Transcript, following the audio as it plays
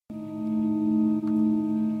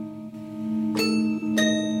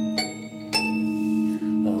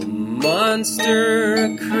monster,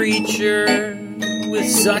 a creature with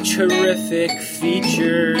such horrific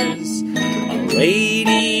features. A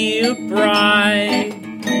lady, a bride,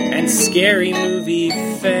 and scary movie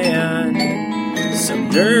fan. Some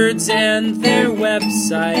nerds and their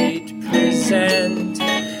website present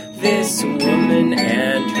This Woman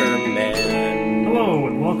and Her Man. Hello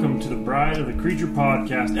and welcome to the Bride of the Creature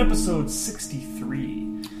podcast, episode 63.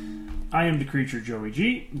 I am the Creature, Joey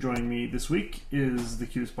G. Joining me this week is the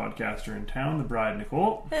cutest podcaster in town, the Bride,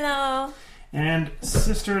 Nicole. Hello. And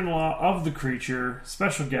sister-in-law of the Creature,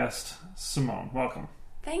 special guest, Simone. Welcome.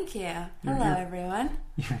 Thank you. Hello, everyone.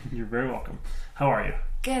 You're very welcome. How are you?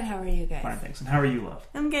 Good. How are you guys? Fine, thanks. And how are you, love?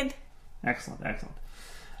 I'm good. Excellent.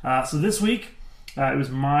 So this week, it was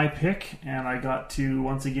my pick, and I got to,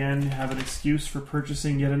 once again, have an excuse for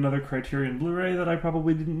purchasing yet another Criterion Blu-ray that I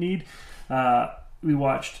probably didn't need. We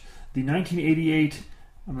watched the 1988,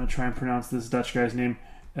 I'm going to try and pronounce this Dutch guy's name,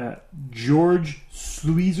 George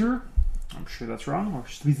Sluizer. I'm sure that's wrong, or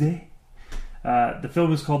Sluizer. The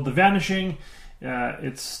film is called The Vanishing.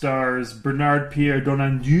 It stars Bernard Pierre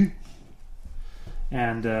Donadieu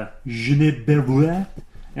and Geneviève Berbois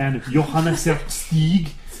and Johanna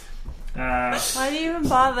Serpstig. Why do you even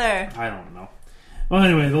bother? I don't know. Well,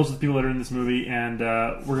 anyway, those are the people that are in this movie, and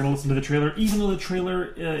we're going to listen to the trailer, even though the trailer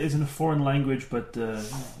is in a foreign language, but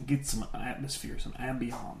get some atmosphere, some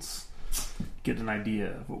ambiance, get an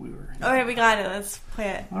idea of what we were. Okay, we got it. Let's play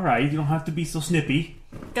it. All right, you don't have to be so snippy.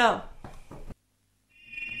 Go.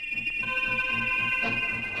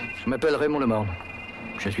 Je m'appelle Raymond Lemorne.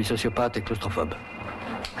 Je suis sociopathe et claustrophobe.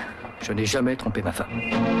 Je n'ai jamais trompé ma femme.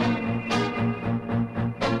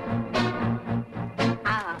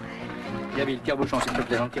 Gabi, le tire-bouchon, s'il te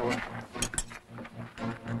plaît, dans le tiroir.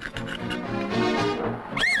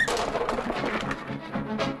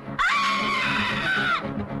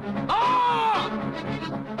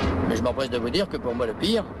 Mais je m'empresse de vous dire que pour moi, le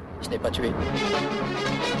pire, ce n'est pas tuer.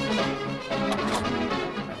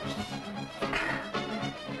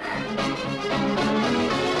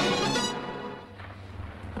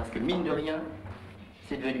 Parce que mine de rien,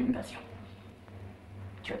 c'est devenu une passion.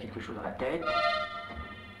 Tu as quelque chose dans la tête.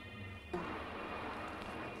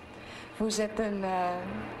 Vous êtes un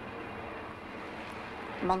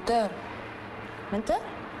menteur. Menteur?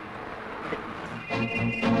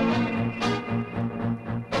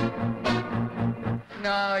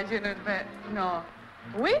 Non, je ne vais... Non.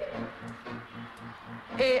 Oui?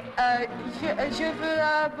 Et je veux...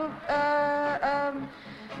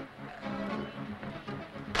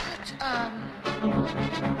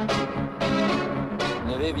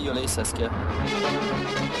 Vous avez violé Saskia.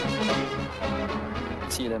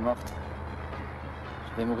 Si elle est morte,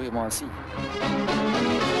 je vais mourir moi aussi.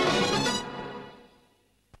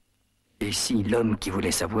 Et si l'homme qui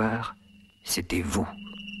voulait savoir, c'était vous?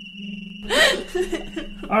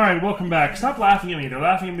 Alright, welcome back. Stop laughing at me. They're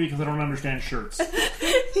laughing at me because I don't understand shirts.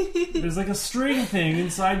 There's like a string thing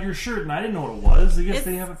inside your shirt, and I didn't know what it was. I guess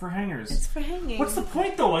they have it for hangers. It's for hanging. What's the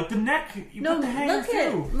point, though? Like, the neck, you put the hanger look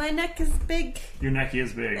through. it. My neck is big. Your neck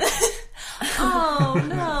is big. Oh,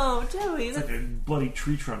 no, Joey. It's like a bloody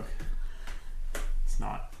tree trunk. It's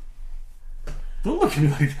not. Don't look at me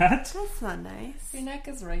like that. That's not nice. Your neck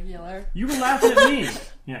is regular. You were laughing at me.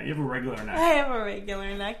 Yeah, you have a regular I neck. have a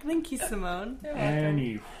regular neck. Thank you, Simone.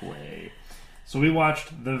 Anyway. So we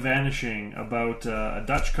watched The Vanishing, about a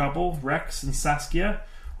Dutch couple, Rex and Saskia,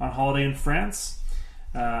 on holiday in France.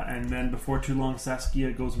 And then before too long,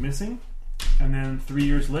 Saskia goes missing. And then 3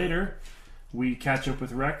 years later, we catch up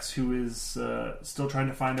with Rex, who is still trying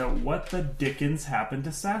to find out what the dickens happened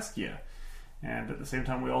to Saskia. And at the same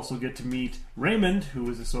time, we also get to meet Raymond, who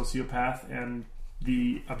is a sociopath and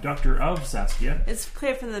the abductor of Saskia. It's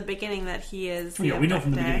clear from the beginning that he is the Yeah, we know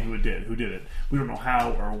from the abductor. beginning who did it. We don't know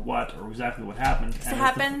how or what or exactly what happened. It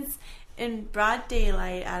happens in broad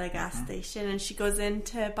daylight at a gas station, and she goes in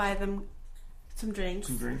to buy them some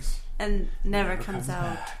drinks, and never comes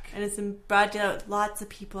out. Back. And it's in broad daylight. Lots of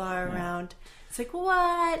people are around. It's like,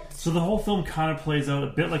 what? So the whole film kind of plays out a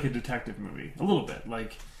bit like a detective movie. A little bit.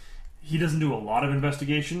 Like, he doesn't do a lot of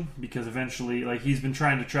investigation because eventually, like, he's been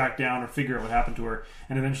trying to track down or figure out what happened to her,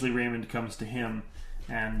 and eventually Raymond comes to him,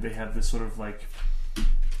 and they have this sort of, like,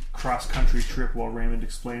 cross-country trip while Raymond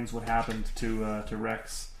explains what happened to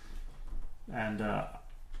Rex. And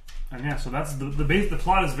yeah, so that's the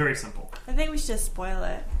plot is very simple. I think we should just spoil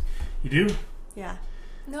it. You do? Yeah.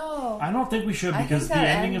 No. I don't think we should, I because the think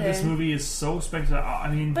that ending of this ended. movie is so spectacular. I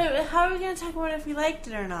mean, But how are we going to talk about if we liked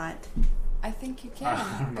it or not? I think you can.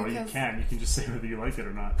 I don't know. You can. You can just say whether you like it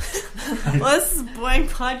or not. Well, this is a boring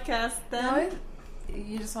podcast then. No,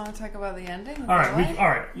 You just want to talk about the ending? All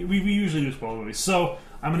right. We usually do spoiler movies. So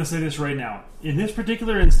I'm going to say this right now. In this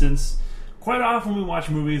particular instance, quite often we watch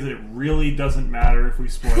movies that it really doesn't matter if we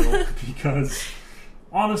spoil because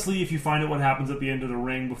honestly, if you find out what happens at the end of The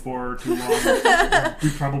Ring before too long, we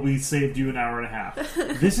probably saved you an hour and a half.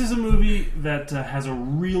 This is a movie that has a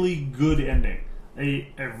really good ending.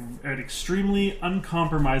 An extremely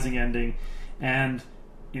uncompromising ending, and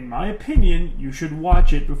in my opinion, you should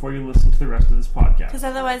watch it before you listen to the rest of this podcast. Because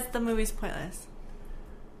otherwise the movie's pointless.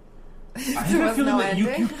 I have a feeling that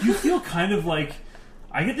you feel kind of like...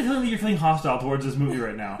 I get the feeling that you're feeling hostile towards this movie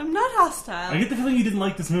right now. I'm not hostile. I get the feeling you didn't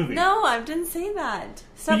like this movie. No, I didn't say that.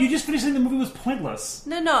 But you just finished saying the movie was pointless.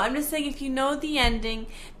 No, I'm just saying if you know the ending,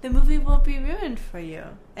 the movie will be ruined for you.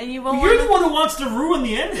 And you won't. You're the one who wants to ruin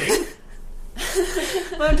the ending.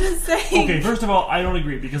 But I'm just saying. Okay, first of all, I don't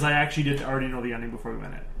agree because I actually did already know the ending before we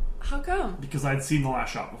went in. How come? Because I'd seen The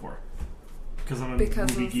Last Shot before. Because I'm a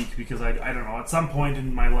movie geek. Because I don't know. At some point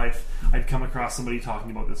in my life, I'd come across somebody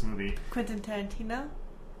talking about this movie. Quentin Tarantino?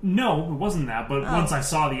 No, it wasn't that. But once I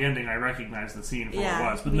saw the ending, I recognized the scene for what it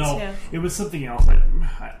was. But me no, too. it was something else.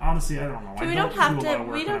 Honestly, I don't know. We don't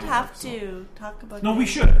have to talk about. No, we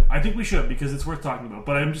should. I think we should because it's worth talking about.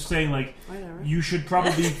 But I'm just saying, like, whatever. You should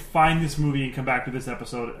probably find this movie and come back to this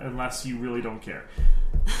episode unless you really don't care.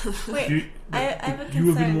 Wait, I have a concern.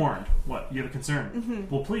 You have been warned. What? You have a concern?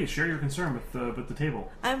 Mm-hmm. Well, please share your concern with the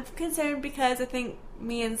table. I'm concerned because I think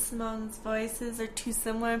me and Simone's voices are too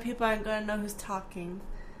similar, and people aren't going to know who's talking.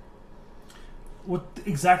 What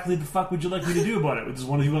exactly the fuck would you like me to do about it? Does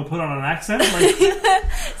one of you want to put on an accent?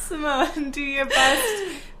 Like... Simone, do your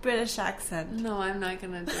best British accent. No, I'm not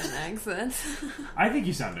going to do an accent. I think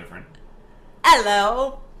you sound different.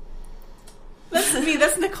 Hello.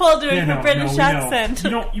 That's Nicole doing her British accent.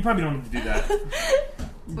 You probably don't need to do that.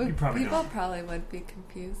 People probably would be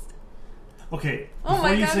confused. Okay,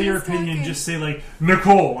 before you say your opinion, just say like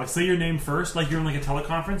Nicole. Like say your name first, like you're in like a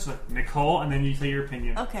teleconference, like Nicole, and then you say your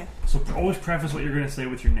opinion. Okay. So always preface what you're going to say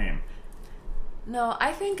with your name. No,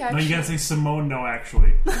 I think actually... No, you got to say Simone. No,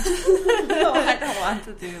 actually. No, I don't want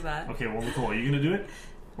to do that. Okay, well, Nicole, are you going to do it,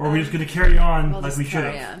 or are we just going to carry on like we should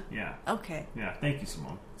have? Yeah. Okay. Yeah. Thank you,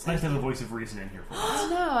 Simone. It's nice to have a voice of reason in here for us.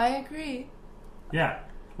 No, I agree. Yeah.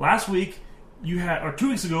 Last week. Or 2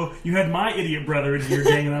 weeks ago, you had my idiot brother in here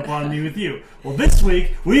ganging up on me with you. Well, this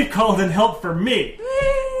week, we've called in help for me.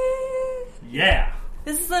 Yeah.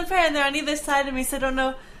 This is unfair, and they're on either side of me, so I don't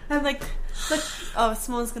know. I'm like, look. Oh,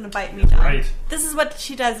 Simone's going to bite me down. Right. This is what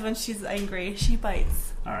she does when she's angry. She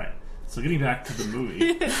bites. All right. So getting back to the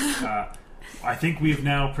movie, I think we've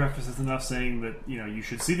now prefaced this enough saying that, you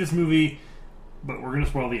should see this movie, but we're going to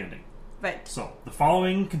spoil the ending. Right. So, the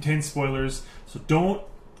following contains spoilers, so don't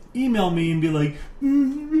email me and be like,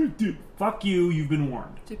 fuck you, you've been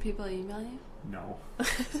warned. Do people email you? No.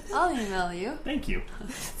 I'll email you. Thank you.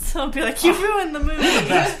 So I'll be like, you ruined the movie. You're the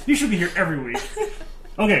best. You should be here every week.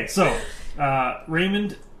 Okay, so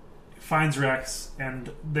Raymond finds Rex,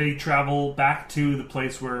 and they travel back to the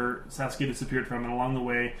place where Saskia disappeared from, and along the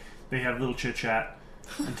way, they have a little chit-chat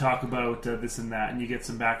and talk about this and that, and you get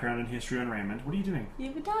some background and history on Raymond. What are you doing? You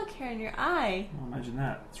have a dog hair in your eye. Oh, imagine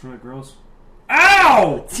that. It's really gross.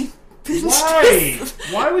 Ow! Why?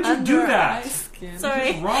 Why would you do that?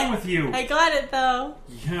 Sorry. What's wrong with you? I got it, though.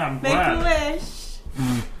 Yeah, I'm glad. Make a wish.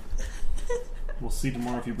 We'll see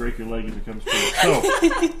tomorrow if you break your leg if it comes true. So,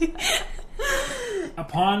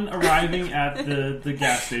 upon arriving at the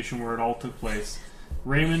gas station where it all took place,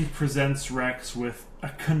 Raymond presents Rex with a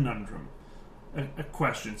conundrum. A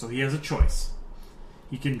question. So he has a choice.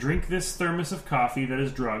 He can drink this thermos of coffee that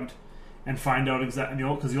is drugged and find out exactly,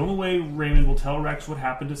 because the only way Raymond will tell Rex what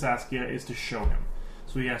happened to Saskia is to show him.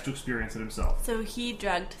 So he has to experience it himself. So he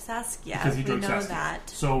drugged Saskia. Because he drugged Saskia. That.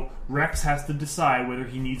 So Rex has to decide whether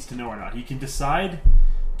he needs to know or not. He can decide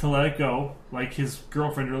to let it go, like his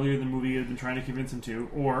girlfriend earlier in the movie had been trying to convince him to,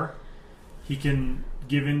 or he can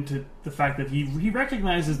give in to the fact that he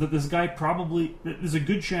recognizes that this guy there's a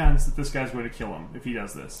good chance that this guy's going to kill him if he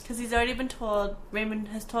does this. Because he's already been told, Raymond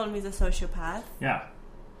has told him he's a sociopath. Yeah.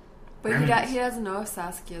 But he doesn't know if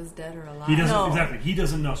Saskia's dead or alive. He doesn't, exactly. He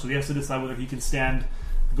doesn't know, so he has to decide whether he can stand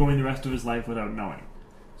going the rest of his life without knowing.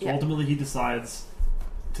 So ultimately he decides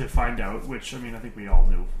to find out, which, I think we all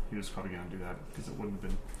knew he was probably going to do that, because it wouldn't have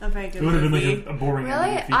been... A very good It would have been movie. like a boring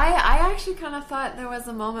Really? movie. I actually kind of thought there was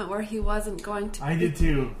a moment where he wasn't going to... I did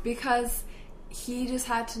too. Because he just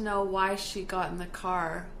had to know why she got in the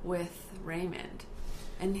car with Raymond.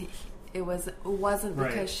 And it wasn't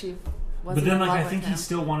because she... But then, I think he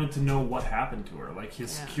still wanted to know what happened to her. Like,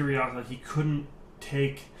 his curiosity, he couldn't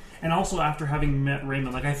take... And also, after having met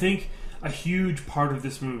Raymond, I think a huge part of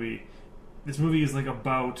this movie this movie is like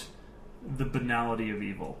about the banality of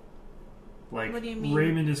evil. Like, what do you mean?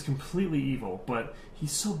 Raymond is completely evil, but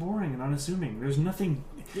he's so boring and unassuming. There's nothing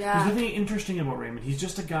interesting about Raymond. He's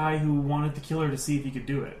just a guy who wanted to kill her to see if he could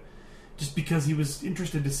do it. Just because he was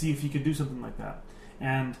interested to see if he could do something like that.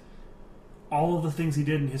 And all of the things he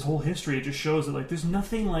did in his whole history, it just shows that, like, there's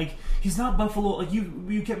nothing, like, he's not Buffalo, like,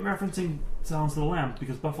 you kept referencing Silence of the Lambs,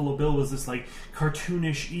 because Buffalo Bill was this, like,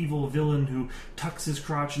 cartoonish evil villain who tucks his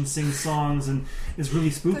crotch and sings songs and is really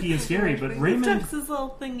spooky and scary, but Raymond... tucks his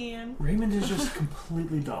little thingy in. Raymond is just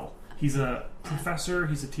completely dull. He's a professor,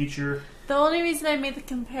 he's a teacher. The only reason I made the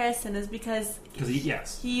comparison is because he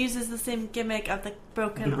uses the same gimmick of the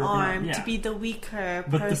broken arm to be the weaker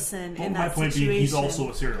person in that situation. My point being, he's also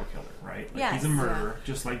a serial killer, right? Like, he's a murderer,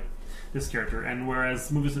 just like this character. And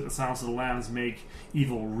whereas movies like The Silence of the Lambs make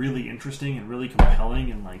evil really interesting and really compelling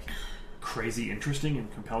and, like, crazy interesting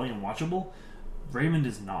and compelling and watchable, Raymond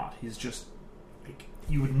is not. He's just, like,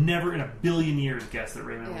 you would never in a billion years guess that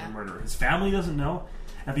Raymond was a murderer. His family doesn't know.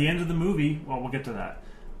 At the end of the movie, well, we'll get to that,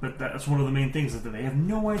 but that's one of the main things, is that they have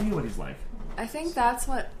no idea what he's like. I think that's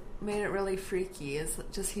what made it really freaky, is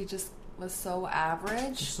just he just was so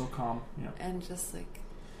average. Just so calm, and just, like,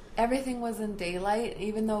 everything was in daylight.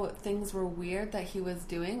 Even though things were weird that he was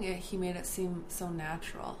doing, he made it seem so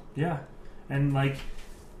natural. Yeah. And, like...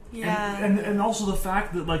 And also the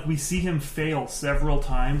fact that, like, we see him fail several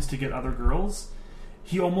times to get other girls,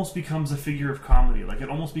 he almost becomes a figure of comedy. Like, it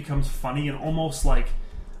almost becomes funny and almost like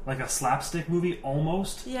a slapstick movie,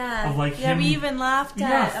 almost. Yeah. Of, like, him, we even laughed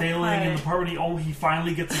at failing in the part when he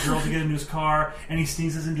finally gets a girl to get into his car, and he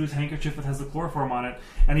sneezes into his handkerchief that has the chloroform on it,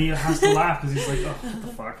 and he has to laugh because he's like, oh, what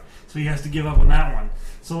the fuck? So he has to give up on that one.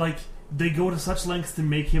 So, like, they go to such lengths to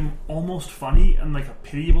make him almost funny and, like, a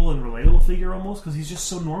pitiable and relatable figure almost, because he's just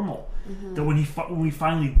so normal. Mm-hmm. That when we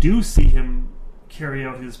finally do see him carry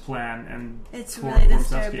out his plan and it's really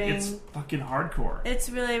disturbing. It's fucking hardcore. It's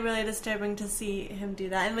really, really disturbing to see him do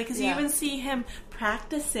that, and because you even see him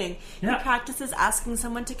practicing. He practices asking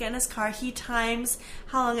someone to get in his car. He times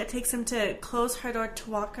how long it takes him to close her door to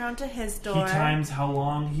walk around to his door. He times how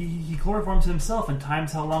long he chloroforms himself and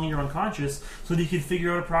times how long you're unconscious so that he can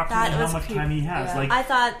figure out approximately how much time he has. Like, I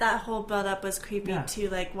thought that whole build up was creepy too,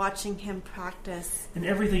 like watching him practice. And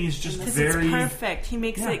everything is just very it's perfect. He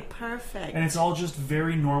makes it perfect, and it's all just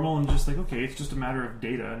very normal and just like, okay, it's just a matter of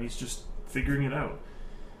data, and he's just figuring it out.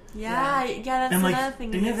 That's another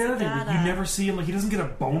thing. And the other thing, like, you never see him, like, he doesn't get a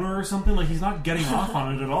boner or something, like, he's not getting off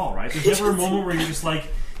on it at all, right? There's never a moment where you're just like,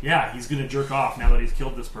 yeah, he's gonna jerk off now that he's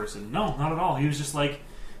killed this person. No, not at all. He was just like,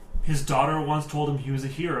 his daughter once told him he was a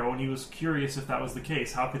hero, and he was curious if that was the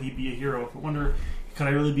case. How could he be a hero? I wonder, could I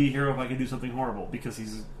really be a hero if I could do something horrible? Because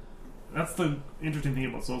that's the interesting thing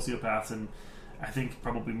about sociopaths, and I think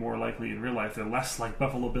probably more likely in real life, they're less like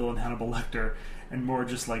Buffalo Bill and Hannibal Lecter, and more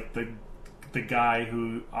just like the guy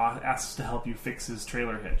who asks to help you fix his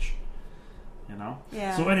trailer hitch. You know?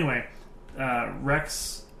 Yeah. So anyway,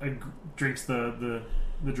 Rex drinks the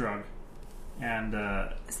drug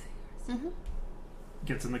and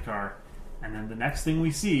gets in the car, and then the next thing we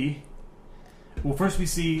see, well, first we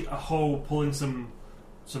see a hoe pulling some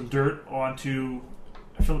dirt onto.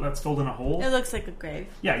 That's filled in a hole. It looks like a grave.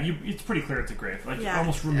 Yeah, it's pretty clear it's a grave. Like,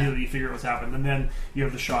 almost immediately you figure out what's happened. And then you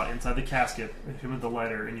have the shot inside the casket, him with the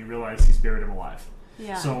lighter, and you realize he's buried him alive.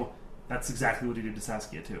 Yeah. So that's exactly what he did to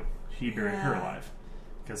Saskia, too. He buried her alive.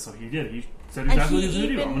 Because so he did. He said exactly what he was going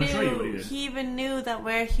to do. I'm going to show you what he did. He even knew that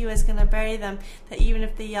where he was going to bury them, that even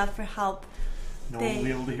if they yelled for help, no one will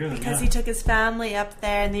be able to hear them. Because he took his family up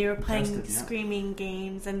there and they were playing screaming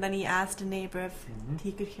games, and then he asked a neighbor if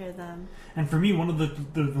he could hear them. And for me, one of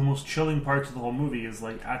the most chilling parts of the whole movie is,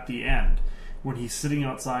 like, at the end, when he's sitting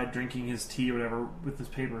outside drinking his tea or whatever with his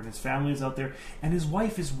paper, and his family is out there, and his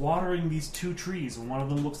wife is watering these two trees, and one of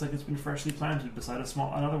them looks like it's been freshly planted beside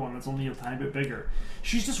another one that's only a tiny bit bigger.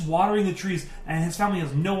 She's just watering the trees, and his family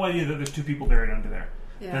has no idea that there's two people buried under there.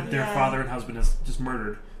 Yeah. That their father and husband is just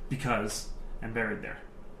murdered and buried there.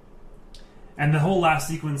 And the whole last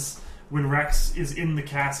sequence when Rex is in the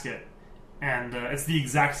casket, and it's the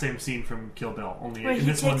exact same scene from Kill Bill, only where in he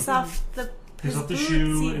this takes one, off the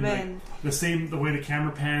shoe and, like, the way the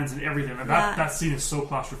camera pans and everything. And that scene is so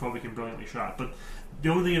claustrophobic and brilliantly shot. But the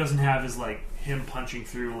only thing it doesn't have is, like, him punching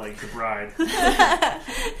through, like, the bride,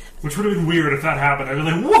 which would have been weird if that happened. I'd be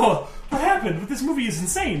like, whoa, what happened? But this movie is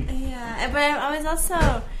insane. Yeah, but I was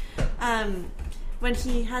also when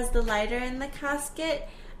he has the lighter in the casket,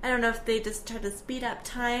 I don't know if they just tried to speed up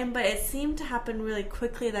time, but it seemed to happen really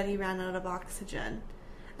quickly that he ran out of oxygen.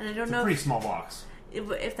 And I don't know. It's a pretty small box.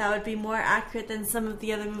 If that would be more accurate than some of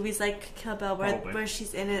the other movies like Kill Bill, where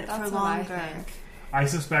she's in it for longer. I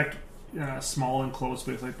suspect small enclosed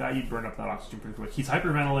space like that, you'd burn up that oxygen pretty quick. He's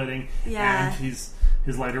hyperventilating, Yeah. and his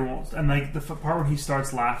lighter won't. And like the part when he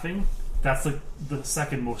starts laughing, that's like the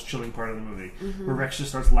second most chilling part of the movie, where Rex just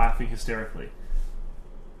starts laughing hysterically.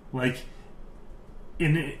 Like,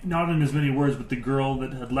 not in as many words, but the girl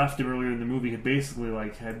that had left him earlier in the movie had basically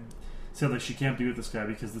like had said like she can't be with this guy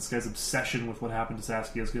because this guy's obsession with what happened to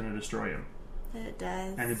Saskia is going to destroy him. It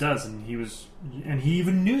does. And it does, and he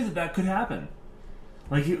even knew that could happen.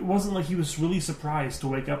 Like, it wasn't like he was really surprised to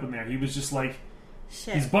wake up in there. He was just like,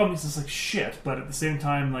 Shit. he's bummed. He's just like, shit. But at the same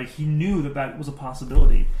time, like, he knew that was a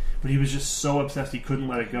possibility. But he was just so obsessed he couldn't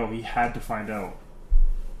let it go. He had to find out.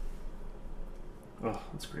 Oh,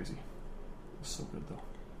 that's crazy. It was so good, though.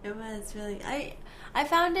 It was really... I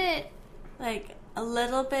found it, like, a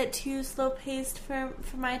little bit too slow-paced for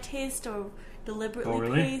my taste, or deliberately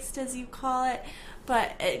paced, as you call it.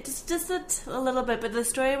 But it just a little bit. But the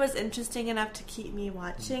story was interesting enough to keep me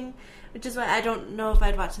watching, which is why I don't know if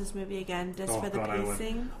I'd watch this movie again just for the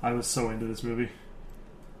pacing. I was so into this movie.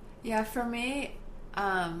 Yeah, for me,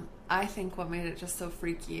 I think what made it just so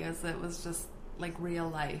freaky is it was just like real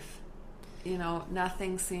life. You know,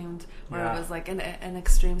 nothing seemed where it was like an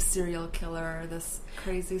extreme serial killer or this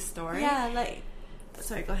crazy story. Yeah, like...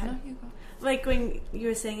 Sorry, go ahead. No, you go. Like when you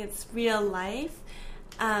were saying it's real life,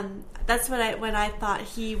 that's when I thought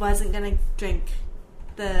he wasn't going to drink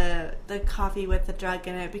the coffee with the drug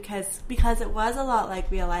in it because it was a lot like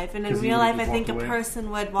real life, and in real life I think a person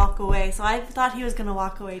would walk away, so I thought he was going to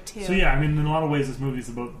walk away too. So yeah, I mean, in a lot of ways this movie is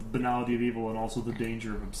about the banality of evil and also the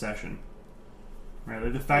danger of obsession, right?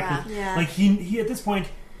 Like the fact that like he at this point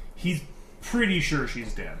he's pretty sure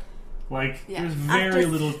she's dead. Like, there's very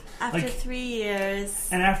little... After 3 years...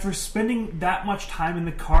 And after spending that much time in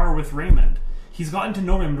the car with Raymond, he's gotten to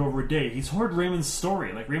know Raymond over a day. He's heard Raymond's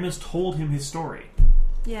story. Like, Raymond's told him his story.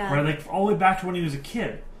 Yeah. Right? Like, all the way back to when he was a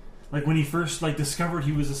kid. Like, when he first, like, discovered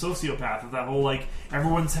he was a sociopath. With that whole, like,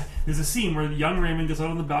 there's a scene where young Raymond gets out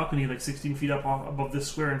on the balcony, like, 16 feet up above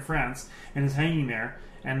this square in France, and is hanging there.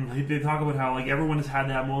 And they talk about how, like, everyone has had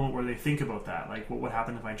that moment where they think about that. Like, what would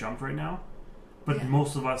happen if I jumped right now? But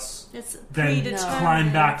most of us then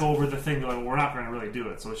climb back over the thing. Like, well, we're not going to really do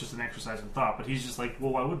it, so it's just an exercise in thought. But he's just like,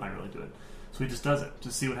 well, why wouldn't I really do it? So he just does it,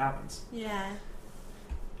 to see what happens. Yeah.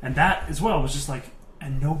 And that, as well, was just like,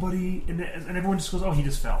 and nobody, and everyone just goes, oh, he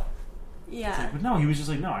just fell. Yeah. Like, but no, he was just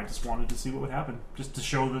like, no, I just wanted to see what would happen. Just to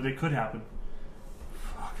show that it could happen.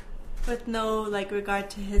 Fuck. With no, like, regard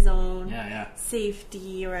to his own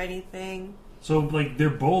safety or anything. So, like, they're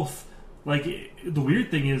both, like, the weird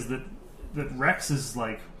thing is that Rex is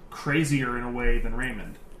like crazier in a way than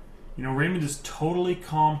Raymond. You know, Raymond is totally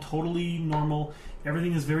calm, totally normal.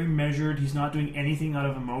 Everything is very measured. He's not doing anything out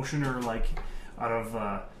of emotion or like out of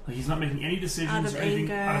like he's not making any decisions or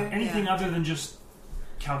anything other than just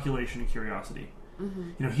calculation and curiosity.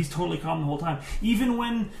 Mm-hmm. You know, he's totally calm the whole time. Even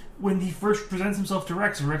when he first presents himself to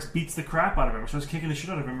Rex and Rex beats the crap out of him, starts kicking the shit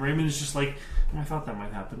out of him, Raymond is just like, I thought that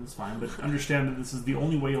might happen. It's fine, but understand that this is the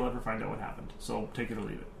only way you'll ever find out what happened. So take it or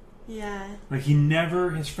leave it. Yeah. Like,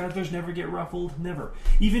 his feathers never get ruffled, never.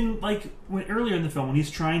 Even, like, earlier in the film, when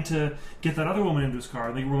he's trying to get that other woman into his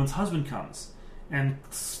car, the woman's husband comes and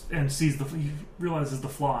sees he realizes the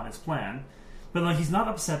flaw in his plan. But, like, he's not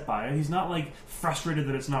upset by it. He's not, like, frustrated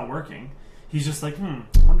that it's not working. He's just like, I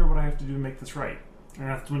wonder what I have to do to make this right. And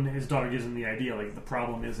that's when his daughter gives him the idea, like, the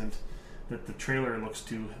problem isn't that the trailer looks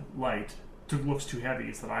too light, looks too heavy,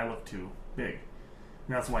 it's that I look too big.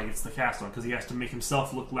 And that's why he gets the cast on, because he has to make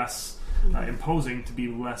himself look less imposing to be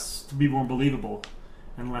more believable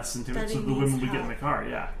and less intimidating. So the women would get in the car,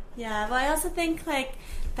 Yeah, well, I also think like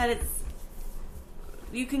that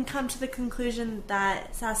you can come to the conclusion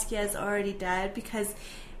that Saskia is already dead because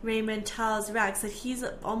Raymond tells Rex that he's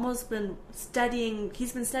been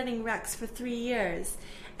studying Rex for 3 years.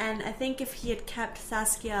 And I think if he had kept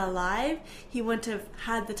Saskia alive, he wouldn't have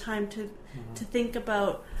had the time to think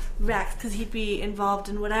about Rex because he'd be involved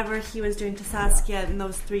in whatever he was doing to Saskia in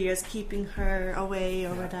those 3 years, keeping her away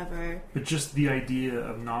or whatever. But just the idea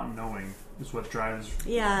of not knowing is what drives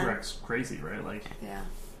Rex crazy, right? Like,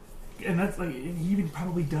 and that's like, he even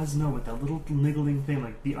probably does know it. That little niggling thing,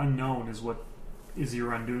 like the unknown, is what is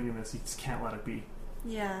your undoing in this. He just can't let it be.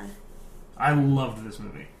 Yeah. I loved this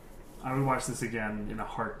movie. I would watch this again in a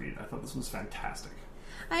heartbeat. I thought this was fantastic.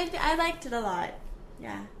 I liked it a lot.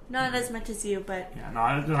 Yeah. Not as much as you, but... Yeah,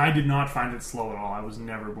 no, I did not find it slow at all. I was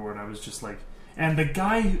never bored. I was just like... And the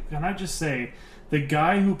guy... Can I just say... The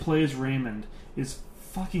guy who plays Raymond is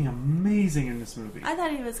fucking amazing in this movie. I thought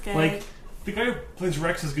he was good. Like, the guy who plays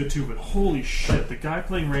Rex is good too, but holy shit, the guy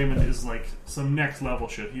playing Raymond is like some next level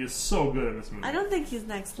shit. He is so good in this movie. I don't think he's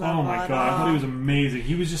next level. Oh my at god, I all. thought he was amazing.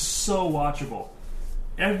 He was just so watchable.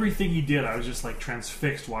 Everything he did, I was just like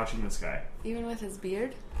transfixed watching this guy. Even with his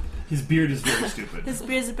beard? His beard is very stupid. His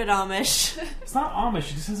beard's a bit Amish. It's not Amish,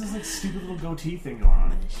 he just has this like stupid little goatee thing going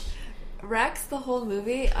on. Rex, the whole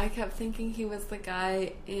movie, I kept thinking he was the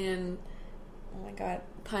guy in, oh my god,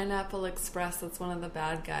 Pineapple Express. That's one of the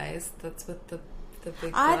bad guys. That's with the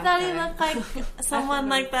big. I black thought guy. he looked like someone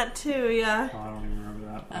like that too. Yeah. Oh, I don't even remember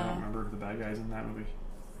that. I don't remember the bad guys in that movie.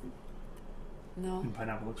 No. In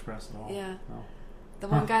Pineapple Express at all. Yeah. No. The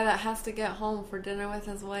one guy that has to get home for dinner with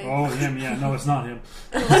his wife. Oh, him, yeah. No, it's not him.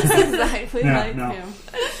 It looks exactly Yeah, like no. him.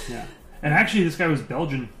 Yeah. And actually, this guy was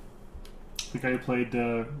Belgian. The guy who played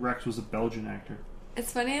Rex was a Belgian actor.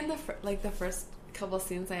 It's funny in the first couple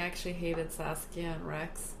scenes, I actually hated Saskia and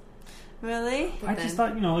Rex. Really? But I then, just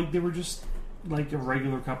thought, like, they were just like a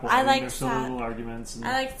regular couple. I having like their silly little arguments. And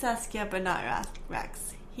I liked Saskia, but not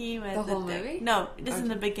Rex. He was The whole dick. movie? No, just in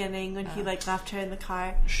the beginning when he Oh. like left her in the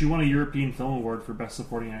car. She won a European Film Award for Best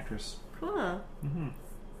Supporting Actress. Cool. Mm-hmm.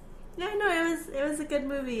 Yeah, no, it was a good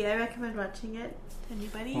movie. I recommend watching it.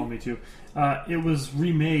 Anybody? Oh, me too. It was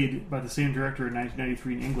remade by the same director in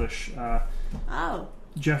 1993 in English. Oh.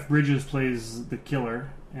 Jeff Bridges plays the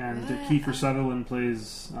killer, and Kiefer Sutherland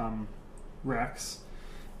plays Rex,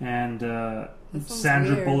 and sounds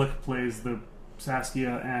Sandra weird. Bullock plays the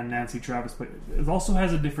Saskia, and Nancy Travis plays. It also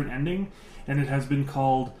has a different ending, and it has been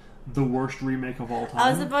called the worst remake of all time.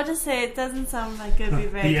 I was about to say it doesn't sound like it would be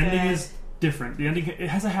very the ending good. is different. The ending, it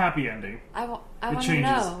has a happy ending. I want to changes.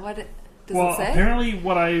 know what it does. Well, it say?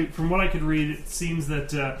 apparently, from what I could read, it seems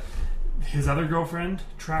that his other girlfriend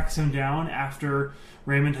tracks him down after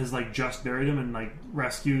Raymond has like just buried him and like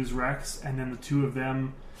rescues Rex, and then the two of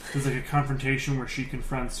them, there's like a confrontation where she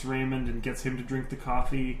confronts Raymond and gets him to drink the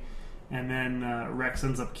coffee, and then Rex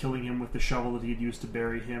ends up killing him with the shovel that he'd used to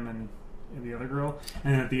bury him and the other girl,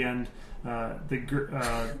 and then at the end,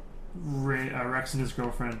 Rex and his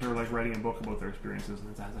girlfriend are like writing a book about their experiences, and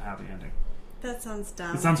it has a happy ending. That sounds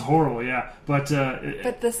dumb. It sounds horrible, yeah, but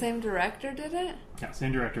But the same director did it? yeah,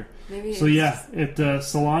 same director. Maybe. So yeah,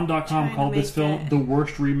 Salon.com Trying called to this make film it- the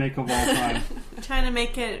worst remake of all time. Trying to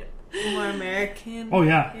make it more American. Oh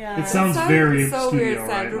yeah, Yeah. it sounds That very so studio, weird. right?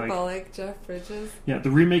 Sandra Like, Bullock, Jeff Bridges. yeah,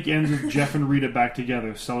 the remake ends with Jeff and Rita back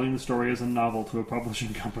together, selling the story as a novel to a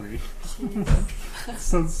publishing company. That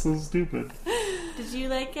sounds so stupid. Did you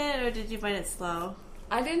like it or did you find it slow?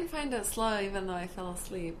 I didn't find it slow, even though I fell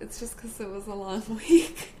asleep. It's just because it was a long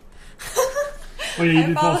week. Oh yeah, you I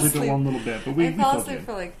did fell fall asleep asleep. a one little bit, but we I fell filled asleep in.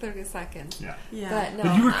 for like 30 seconds. Yeah. Yeah. But no.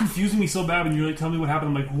 But you were confusing me so bad when you were like telling me what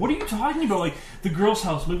happened. I'm like, what are you talking about? Like the girl's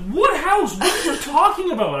house. I'm like, what house? What are you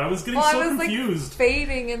talking about? I was getting Well, so I was confused. like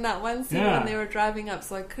fading in that one scene Yeah. when they were driving up,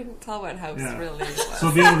 so I couldn't tell what house Yeah. really it was. So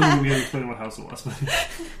at the end of the movie, we had to explain what house it was.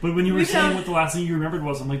 But when you were We saying don't- what the last thing you remembered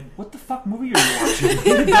was, I'm like, what the fuck movie are you watching?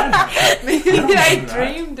 When did that happen? Maybe I don't I remember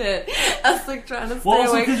that. dreamed it. I was like trying to stay Well,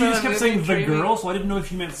 also awake because from you just the kept movie saying the dreaming. girl, so I didn't know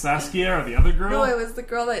if you meant Saskia or the other girl. No, it was the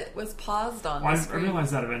girl that was paused on Well, the I screen.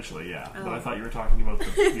 realized that eventually, yeah. But Oh. I thought you were talking about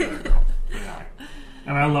the other girl. Yeah.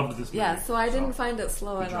 And I loved this movie. Yeah, so I didn't find it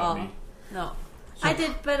slow Good at job, all. me. No. I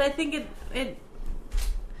did, but I think it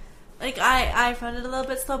like I found it a little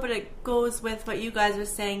bit slow, but it goes with what you guys were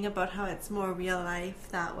saying about how it's more real life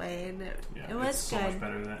that way, and Yeah, it was it's so good. much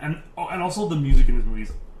better than and also the music in this movie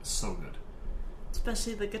is so good.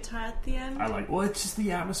 Especially the guitar at the end. I like. Well, it's just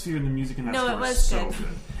the atmosphere and the music in that No, it score was is so good.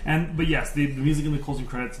 good. But yes, the music in the closing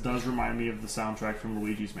credits does remind me of the soundtrack from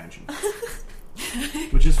Luigi's Mansion,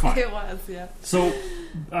 which is fine. It was, yeah. So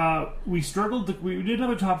we struggled. We did have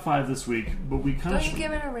a top 5 this week, but we kind Don't of. you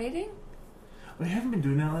give it a rating? We haven't been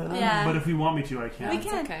doing that lately. Yeah. But if we want me to, I can. We It's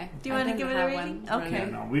can. okay. Do you I want to didn't give it a have rating? one Okay. Yeah,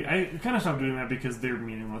 no, I kind of stopped doing that because they're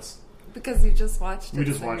meaningless. Because you just watched it. We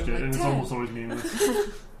just so watched you're it, like, and it's 10. almost always meaningless.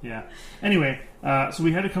 Yeah. Anyway, so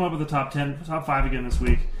we had to come up with a top 5 again this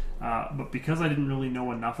week. But because I didn't really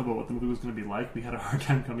know enough about what the movie was going to be like, we had a hard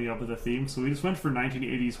time coming up with a theme. So we just went for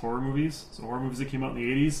 1980s horror movies. So horror movies that came out in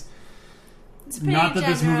the 80s. It's pretty Not that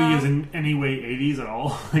this movie general. is in any way 80s at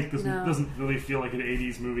all. Like this No. doesn't really feel like an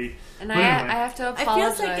 80s movie. And But I anyway. have to It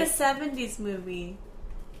apologize. feels like a 70s movie.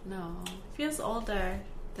 No. It feels older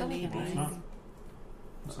than Well, 80s. Well, it's not.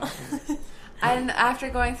 It's not. And after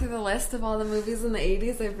going through the list of all the movies in the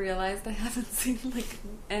 80s, I've realized I haven't seen like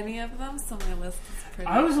any of them, so my list is pretty...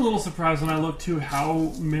 I was a little surprised when I looked to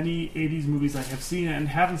how many 80s movies I have seen and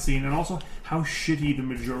haven't seen, and also how shitty the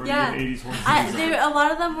majority Yeah. of 80s horror movies are. A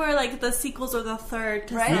lot of them were like the sequels or the third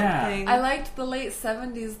to Right. something. I liked the late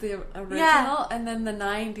 70s, the original, Yeah. and then the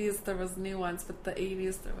 90s there was new ones, but the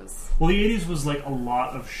 80s there was... Well, the 80s was like a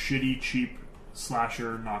lot of shitty, cheap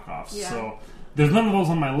slasher knockoffs. Yeah. So there's none of those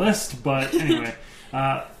on my list, but anyway.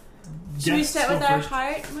 Should we guests start go with our first.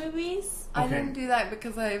 heart movies? I Okay. didn't do that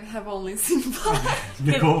because I have only seen 5.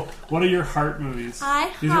 Nicole, what are your heart movies? These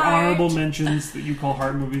are heart- honorable mentions that you call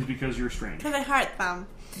heart movies because you're strange. Because I heart them.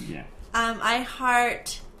 Yeah. I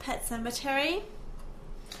heart Pet Sematary.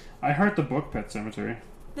 I heart the book Pet Sematary.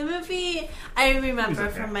 The movie I remember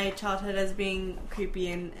okay. from my childhood as being creepy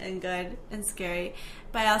and good and scary.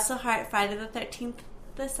 But I also heart Friday the 13th,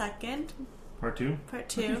 the second, Part 2? part Part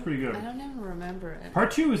 2 is 2. pretty good. I don't even remember it.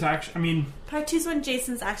 Part 2 is actually, Part 2 is when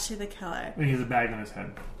Jason's actually the killer. when he has a bag on his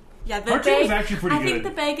head. Yeah, the Part 2 bag, is actually pretty I good. think the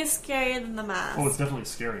bag is scarier than the mask. Oh, it's definitely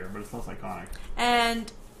scarier, but it's less iconic.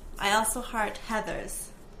 And I also heart Heathers.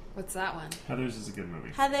 What's that one? Heathers is a good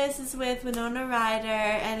movie. Heathers is with Winona Ryder,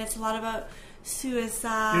 and it's a lot about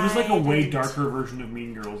suicide. It was like a way and- darker version of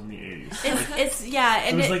Mean Girls in the 80s. It's yeah, It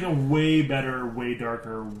and was like a way better, way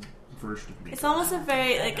darker version of Mean it's Girls. almost a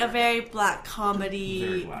very black Very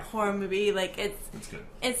comedy black. horror movie. Like That's good.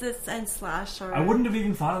 it's and slash or I wouldn't have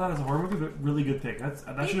even thought of that as a horror movie, but really good pick. That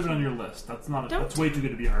should have been on your list. That's not. That's way too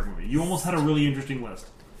good to be a horror movie. You almost had a really interesting list.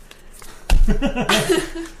 Do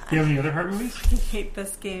you have any other horror movies? I hate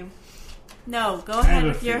this game. No, go have ahead a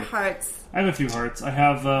with your few. hearts. I have a few hearts. I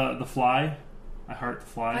have The Fly. I heart The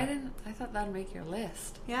Fly. I thought that'd make your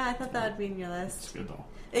list. Yeah, I thought that would be in your It's list. good though.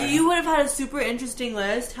 You would have had a super interesting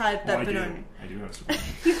list had that I been do. on. I do have some.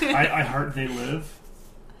 I heart They Live.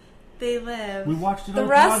 They live. We watched it The on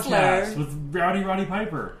the Wrestler. podcast with Roddy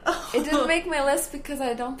Piper. It didn't make my list because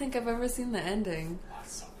I don't think I've ever seen the ending.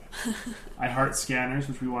 That's so good. I heart Scanners,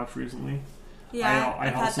 which we watched recently. Yeah, I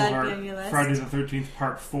thought also that'd heart be on your list. Friday the 13th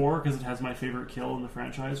Part 4 because it has my favorite kill in the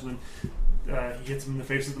franchise when he hits him in the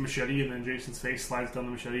face with the machete and then Jason's face slides down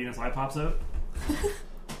the machete and his eye pops out.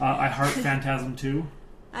 I heart Phantasm 2.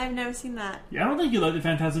 I've never seen that. Yeah, I don't think you like the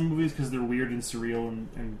Phantasm movies because they're weird and surreal,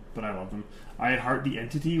 but I love them. I heart The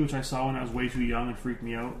Entity, which I saw when I was way too young and freaked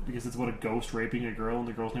me out because it's about a ghost raping a girl and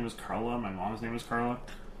the girl's name is Carla and my mom's name is Carla.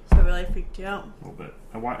 So it really freaked you out. A little bit.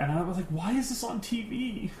 And I was like, why is this on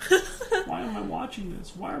TV? Why am I watching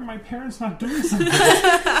this? Why are my parents not doing something?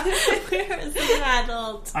 Where is the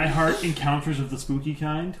adult? I heart Encounters of the Spooky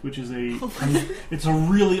Kind, which is it's a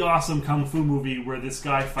really awesome kung fu movie where this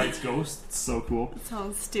guy fights ghosts. It's so cool. It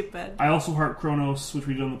sounds stupid. I also heart Kronos, which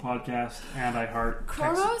we did on the podcast, and I heart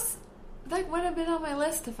Kronos? That would have been on my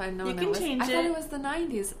list if I'd known You it can was. change I thought it. it was the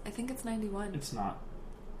 90s. I think it's 91. It's not.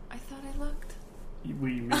 I thought I looked.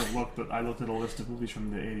 We may have looked, but I looked at a list of movies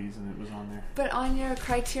from the 80s and it was on there. But on your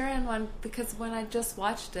Criterion one, because when I just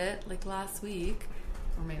watched it, like last week,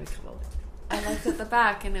 or maybe a couple, I looked at the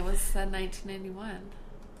back and it was 1991.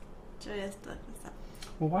 Joyous look this up.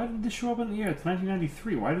 Well, why did this show up in the year? It's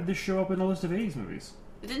 1993. Why did this show up in a list of 80s movies?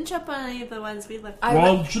 It didn't show up on any of the ones we looked I at.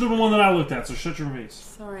 Well, it should have been one that I looked at, so shut your face.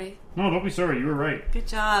 Sorry. No, don't be sorry. You were right. Good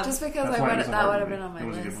job. Just because That's I why read it was it, a that hard would have movie. been on my It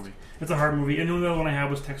was a good list. movie. It's a hard movie. And the other one I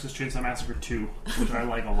had was Texas Chainsaw Massacre 2, which I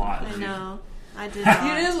like a lot. I know. I did You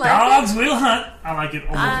not. didn't like Dogs will hunt. I like it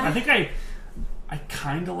almost. Uh, I think I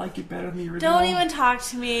kind of like it better than the original. Don't even talk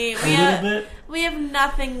to me. A little bit. We have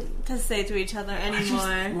nothing to say to each other I just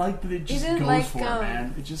anymore. like that it just didn't goes like, for it,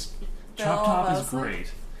 man. It just Bill Chop Top is Mosley?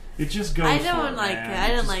 great. It just goes. I for don't like man. it. I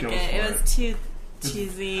didn't just like goes it. It for was too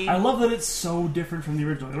cheesy. I love that it's so different from the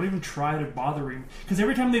original. They don't even try to bother because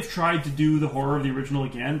every time they've tried to do the horror of the original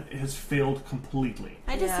again, it has failed completely.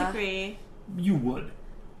 I Yeah. disagree. You would.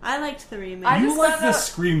 I liked the remake. I You just like found the out-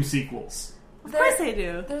 Scream sequels. Of course I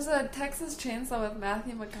do. There's a Texas Chainsaw with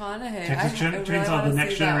Matthew McConaughey. Texas I really Chainsaw: wanna The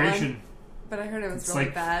Next see that one, Generation. but I heard it was It's really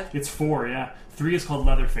like bad. It's 4, yeah. 3 is called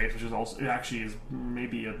Leatherface, which is also it actually is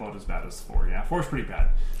maybe about as bad as 4. Yeah, 4 is pretty bad.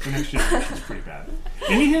 The Next Generation is pretty bad.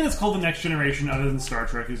 Anything that's called the Next Generation, other than Star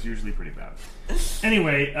Trek, is usually pretty bad.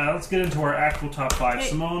 Anyway, let's get into our actual top 5. Okay,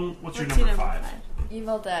 Simone, what's your number 5?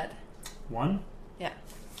 Evil Dead. 1? Yeah.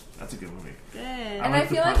 That's a good movie. Good. And like I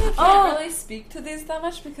the feel like I part- can't really speak to these that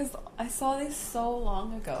much because I saw these so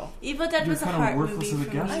long ago. Evil Dead You're was a kinda heart worthless movie as a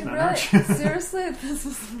for guest. me. I then, really, aren't you? seriously, this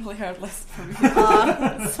was a really hard list for me.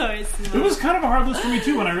 Sorry, It Simone. was kind of a hard list for me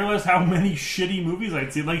too when I realized how many shitty movies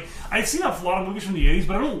I'd seen. Like, I'd seen a lot of movies from the 80s,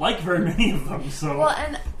 but I don't like very many of them, so... Well,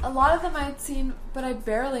 and a lot of them I'd seen, but I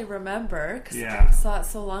barely remember because Yeah. I saw it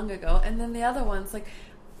so long ago. And then the other ones, like,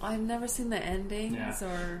 I've never seen the endings Yeah.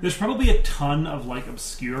 or... There's probably a ton of like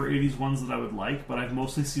obscure 80s ones that I would like, but I've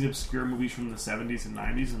mostly seen obscure movies from the 70s and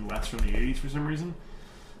 90s and less from the 80s for some reason.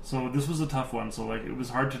 So this was a tough one. So like it was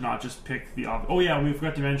hard to not just pick the obvious. Oh yeah, we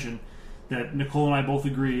forgot to mention that Nicole and I both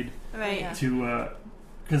agreed Right. to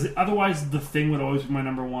because otherwise The Thing would always be my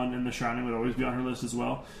number one and The Shining would always be on her list as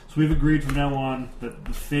well. So we've agreed from now on that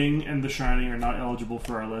The Thing and The Shining are not eligible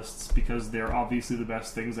for our lists because they're obviously the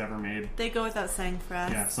best things ever made. They go without saying for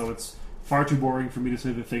us. Yeah, so it's far too boring for me to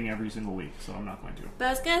say The Thing every single week, so I'm not going to. But I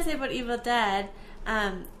was gonna say about Evil Dead,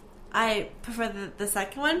 I prefer the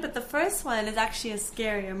second one, but the first one is actually a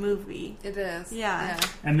scarier movie. It is. Yeah.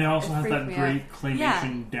 And they also It have that freaked me great claymation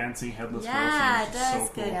Yeah. dancing headless Yeah, person, which it is does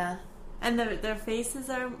so cool. good. Yeah. And their faces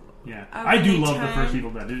are... Yeah, Are I do really love the first turned.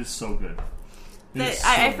 Evil Dead. It is so good. It is so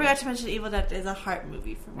I good. forgot to mention Evil Dead is a heart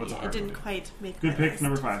movie for me. Well, it's a It heart didn't movie. quite make Good my pick, list.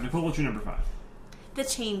 number 5. Nicole, what's your number 5? The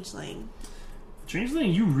Changeling.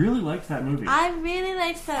 Changeling, you really liked that movie. I really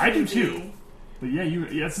liked that I do movie. too. But yeah,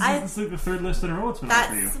 it's like the third list in a row it's been on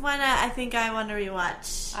for you. That's one I think I want to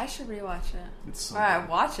rewatch. I should rewatch it. It's so Or I good.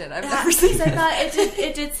 watch it. I've Yeah, never seen because I it. thought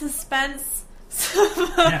it did suspense.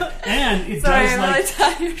 Yeah, and it Sorry, does I'm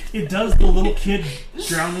like really tired. it does the little kid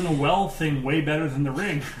drowned in a well thing way better than The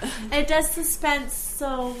Ring. It does suspense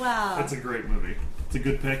so well. That's a great movie. It's a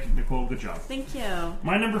good pick, Nicole. Good job. Thank you.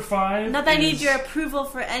 My number 5. Not that I need is- your approval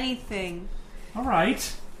for anything. All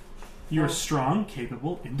right. You're a strong,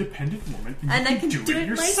 capable, independent woman, And I can do do it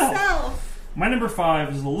yourself. myself. My number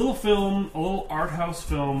 5 is a little film, a little art house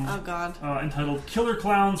film Oh, God. entitled "Killer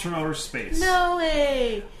Clowns from Outer Space." No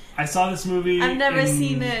way. I saw this movie. I've never in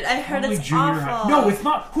seen it. I heard probably it's junior high. awful. No, it's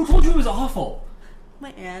not. Who told you it was awful?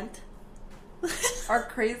 My aunt. Are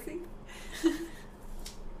crazy?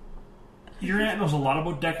 Your aunt knows a lot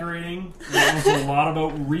about decorating. Your aunt knows a lot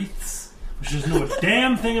about wreaths, but she doesn't know a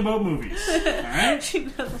damn thing about movies. All right? She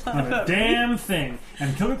knows a lot Not a about damn thing.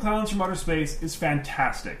 And Killer Clowns from Outer Space is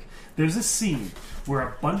fantastic. There's a scene where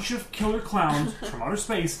a bunch of killer clowns from outer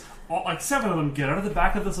space, like 7 of them, get out of the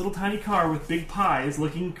back of this little tiny car with big pies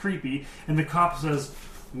looking creepy, and the cop says,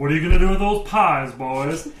 "What are you going to do with those pies,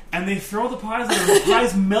 boys?" And they throw the pies at him, and the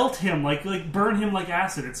pies melt him, like burn him like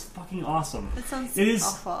acid. It's fucking awesome. That sounds It is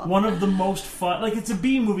awful. one of the most fun. Like, it's a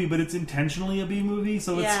B movie, but it's intentionally a B movie,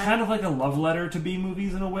 so it's Yeah. kind of like a love letter to B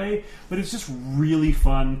movies in a way. But it's just really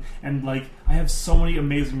fun, and like I have so many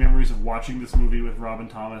amazing memories of watching this movie with Robin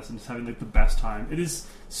Thomas and just having like the best time. It is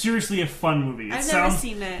seriously a fun movie. I've never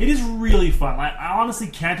seen it. It is really fun. I honestly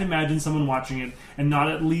can't imagine someone watching it and not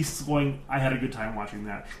at least going, "I had a good time watching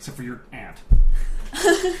that," except for your aunt.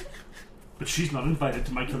 But she's not invited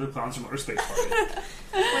to my Killer Clowns from Outer Space party.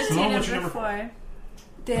 What's Simone, your what's your number number 4?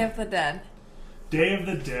 Day of the Dead. Day of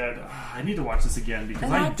the Dead. I need to watch this again because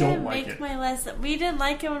And I that don't didn't like make it. my list. We didn't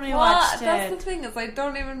like it when we Well, watched that's it. the thing is I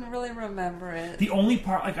don't even really remember it. The only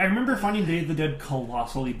part, like, I remember finding Day of the Dead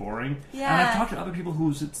colossally boring. And Yeah. I've talked to other people who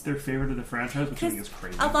it's their favorite of the franchise, which I think is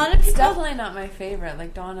crazy. A lot of It's people definitely not my favorite,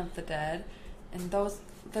 like Dawn of the Dead, and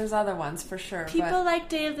there's other ones for sure. People like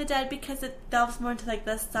Day of the Dead because it delves more into like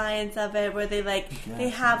the science of it, where they they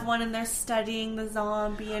have one and they're studying the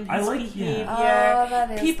zombie and I his like- yeah. behavior. Oh,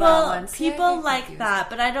 that is people that one. See, I people get like confused. that,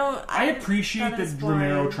 but I don't. I appreciate thought it was that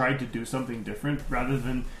Romero boring. tried to do something different rather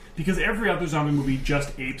than... Because every other zombie movie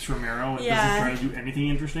just apes Romero and Yeah. doesn't try to do anything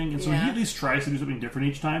interesting. And so Yeah. he at least tries to do something different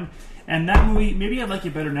each time. And that movie, maybe I like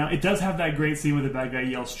it better now. It does have that great scene where the bad guy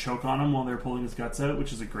yells choke on him while they're pulling his guts out,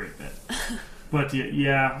 which is a great bit. But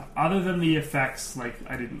yeah, other than the effects, like,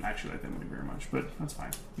 I didn't actually like that movie very much. But that's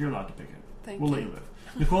fine. You're allowed to pick it. Thank We'll you. let you live.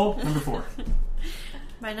 Nicole, number 4.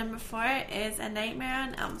 My number 4 is A Nightmare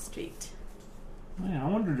on Elm Street. Oh, yeah, I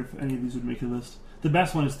wondered if any of these would make your list. The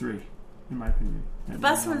best one is 3, in my opinion. The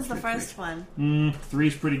best one's the first one. 3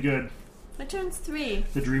 is pretty good. Which one's 3?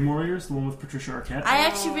 The Dream Warriors, the one with Patricia Arquette. I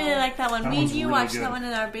actually really like that one. That Me and one's you really watched good. that one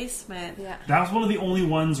in our basement. Yeah. That was one of the only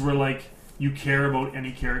ones where, like, you care about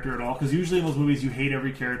any character at all. Because usually in those movies, you hate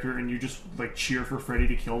every character and you just, like, cheer for Freddy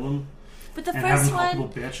to kill them. But the And have first him call one,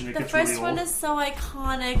 people bitch and it the gets first really one old. is so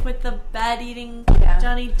iconic with the bed-eating Yeah.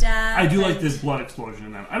 Johnny Depp. I do like and- this blood explosion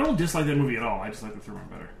in that. I don't dislike that movie at all. I just like the third one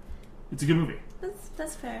better. It's a good movie.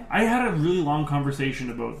 That's fair. I had a really long conversation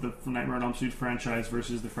about the Nightmare on Elm Street franchise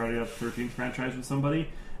versus the Friday the 13th franchise with somebody,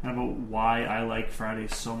 and about why I like Friday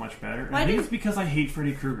so much better. And Why I think do- it's because I hate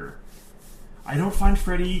Freddy Krueger. I don't find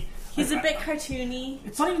Freddy... He's I- a bit cartoony.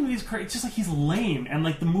 It's not even that he's it's just like he's lame. And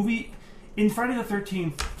like the movie... In Friday the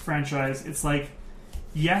 13th franchise, it's like,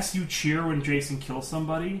 yes, you cheer when Jason kills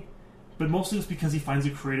somebody, but mostly it's because he finds a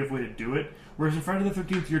creative way to do it. Whereas in Friday the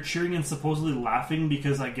 13th, you're cheering and supposedly laughing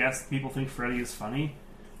because I guess people think Freddy is funny.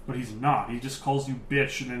 But he's not. He just calls you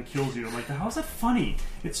bitch and then kills you. I'm like, how is that funny?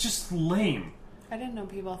 It's just lame. I didn't know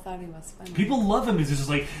people thought he was funny. People love him. He's just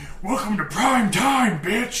like, welcome to prime time,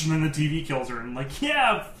 bitch! And then the TV kills her. And like,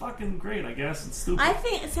 yeah, fucking great, I guess. It's stupid. I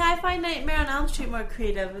find Nightmare on Elm Street more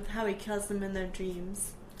creative with how he kills them in their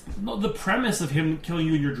dreams. No, the premise of him killing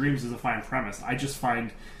you in your dreams is a fine premise. I just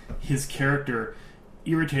find his character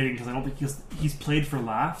irritating because I don't think he's played for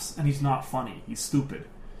laughs, and he's not funny. He's stupid.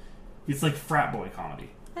 It's like frat boy comedy.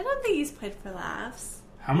 I don't think he's played for laughs.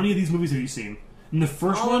 How many of these movies have you seen? In the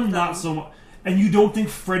first All one, of them. not so much. And you don't think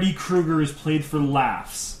Freddy Krueger is played for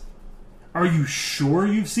laughs? Are you sure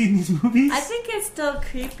you've seen these movies? I think it's still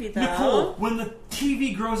creepy, though. Nicole, when the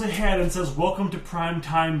TV grows ahead and says, welcome to prime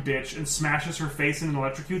time, bitch, and smashes her face and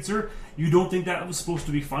electrocutes her, you don't think that was supposed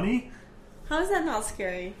to be funny? How is that not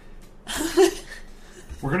scary?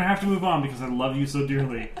 We're going to have to move on because I love you so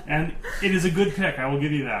dearly. And it is a good pick, I will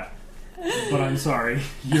give you that. But I'm sorry.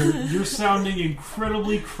 You're sounding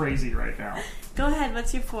incredibly crazy right now. Go ahead,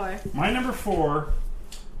 what's your 4? My number 4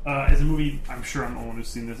 is a movie, I'm sure I'm the only one who's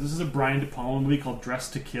seen this. This is a Brian De Palma movie called Dress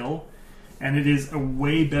to Kill. And it is a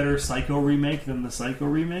way better Psycho remake than the Psycho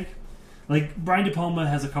remake. Like, Brian De Palma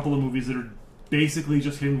has a couple of movies that are basically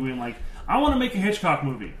just him going like, I want to make a Hitchcock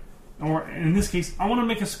movie. Or, in this case, I want to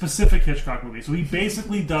make a specific Hitchcock movie. So he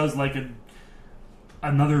basically does like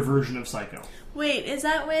another version of Psycho. Wait, is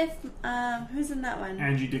that with, who's in that one?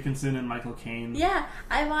 Angie Dickinson and Michael Caine. Yeah,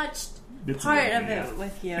 I watched Bits part of of it, it yeah.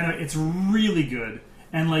 with you. And it's really good.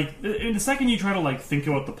 And like, in the second you try to like think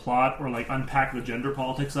about the plot or like unpack the gender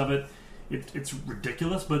politics of it, it's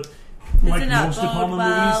ridiculous. But like Does it not most De bode Palma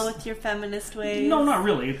well movies, with your feminist ways? no, not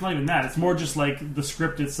really. It's not even that. It's more just like the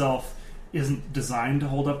script itself isn't designed to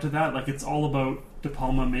hold up to that. Like it's all about De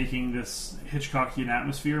Palma making this Hitchcockian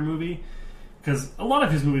atmosphere movie. Because a lot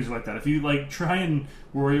of his movies are like that. If you like try and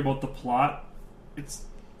worry about the plot, it's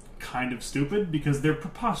kind of stupid because they're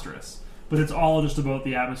preposterous. But it's all just about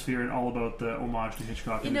the atmosphere and all about the homage to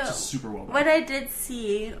Hitchcock, and it's just super well done. What I did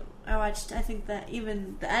see, I watched, I think that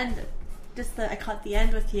even the end, I caught the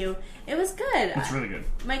end with you. It was good. It's really good.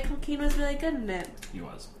 Michael Caine was really good in it. He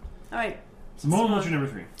was. All right. Simone, what's your number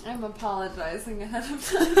 3? I'm apologizing ahead of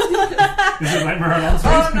time. Is it Nightmare on Elm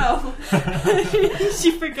Street? Oh no.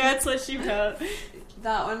 She forgets what she wrote.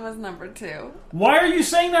 That one was number 2. Why are you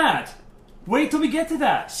saying that? Wait till we get to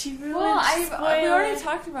that. She ruined. Well, we already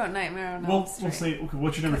spoiled. talked about Nightmare on Elm We'll Street. say, okay,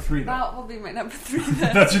 what's your number 3 then? That will be my number 3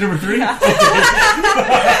 then. That's your number 3?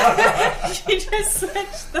 She just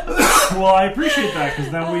switched them. Well, I appreciate that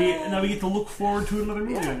because now we get to look forward to another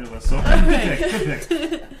movie on your list. So good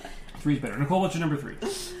pick. 3's better. Nicole, what's your number 3?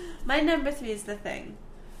 My number 3 is The Thing.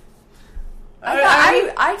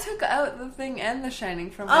 I took out The Thing and The Shining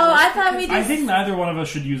from my list I thought we because I think neither one of us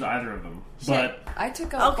should use either of them. But I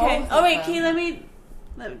took out Okay. both Oh wait, of Kay, them.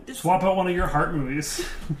 let me just. swap out one of your heart movies.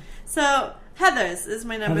 So Heathers is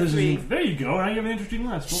my number 3. There you go. Now you have an interesting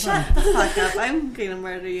list. Well Shut done. the fuck up! I'm gonna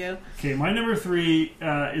murder you. Okay, my number 3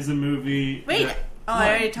 is a movie. Wait. that- Oh, I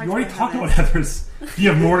already talked. You already about talked Heathers. about Heathers. Do you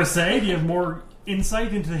have more to say? Do you have more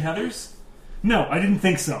insight into the Heathers? No, I didn't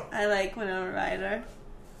think so. I like Winona Ryder.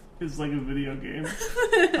 It's like a video game.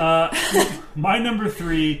 My number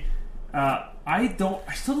 3, I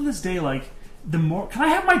still to this day, like, the more... Can I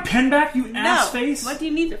have my pen back, you ass face? What do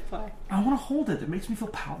you need it for? I want to hold it. It makes me feel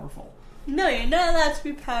powerful. No, you're not allowed to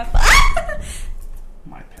be powerful.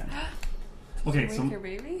 My pen. Okay, Wake so... your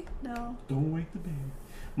baby? No. Don't wake the baby.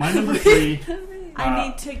 My number 3... I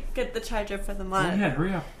need to get the charger for the Go mod. ahead,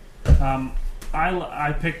 hurry up.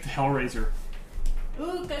 I picked Hellraiser.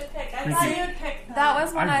 Ooh, good pick. I Thank thought you. you would pick that. That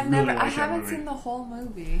was one I I've really never. like I that haven't movie. seen the whole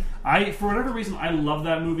movie. For whatever reason, I love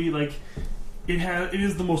that movie. Like, it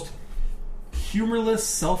is the most humorless,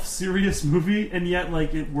 self-serious movie, and yet,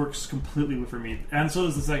 like, it works completely for me. And so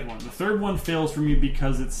does the second one. The third one fails for me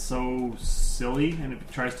because it's so silly, and it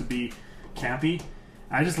tries to be campy.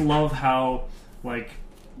 I just love how, like,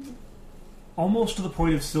 almost to the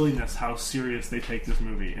point of silliness, how serious they take this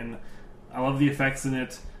movie. And I love the effects in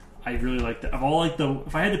it. I really like that.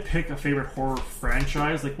 If I had to pick a favorite horror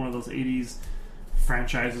franchise, like one of those 80s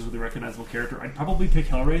franchises with a recognizable character, I'd probably pick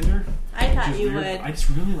Hellraiser. I which thought is you weird. would. I just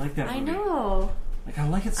really like that I movie. know. Like, I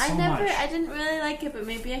like it so much. I didn't really like it, but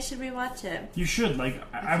maybe I should rewatch it. You should. Like,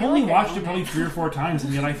 I've feel only like I watched own it probably it. 3 or 4 times,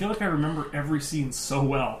 and yet I feel like I remember every scene so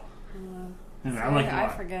well. Anyway, I like it a I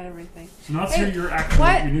lot. forget everything. So now let's Hey, hear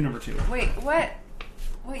your new number 2. Wait, what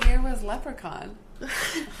year was Leprechaun? The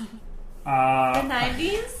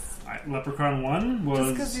 90s? Leprechaun 1 was...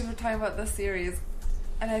 Just because we were talking about the series,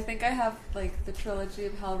 and I think I have like the trilogy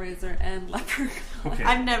of Hellraiser and Leprechaun. Okay.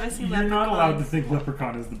 I've never seen You're Leprechaun. not allowed to think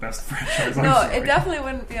Leprechaun is the best franchise. I'm No, sorry. it definitely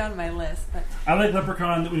wouldn't be on my list. But I like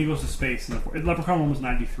Leprechaun when he goes to space. Leprechaun 1 was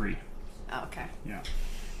 93. oh, okay. Yeah.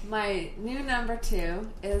 My new number 2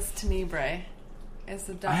 is Tenebrae. It's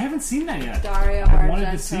the I haven't seen that yet. Dario I wanted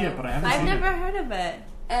Argento. to see it, but I haven't I've seen never it. heard of it.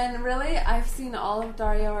 And really, I've seen all of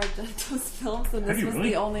Dario Argento's films, and Have this you was really?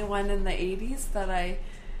 the only one in the 80s that I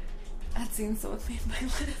had seen, so it made my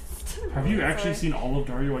list. Have you actually Sorry. seen all of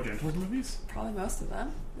Dario Argento's movies? Probably most of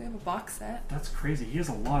them. We have a box set. That's crazy. He has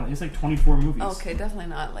a lot. He has like 24 movies. Okay, definitely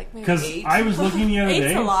not. Like maybe Because 8. I was looking the other day.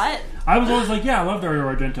 Eight's a lot. I was always like, yeah, I love Dario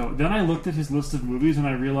Argento. Then I looked at his list of movies and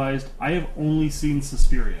I realized I have only seen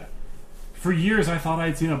Suspiria. For years I thought I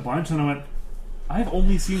had seen a bunch, and I went, I've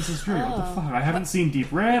only seen Suspiria. What the fuck? I haven't seen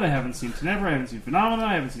Deep Red, I haven't seen Tenebrae, I haven't seen Phenomena,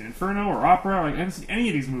 I haven't seen Inferno or Opera. Like, I haven't seen any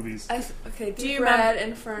of these movies. Okay, Do you Deep Red, remember-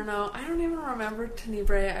 Inferno. I don't even remember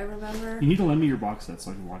Tenebrae. I remember. You need to lend me your box set so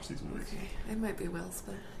I can watch these movies. Okay, it might be Will's,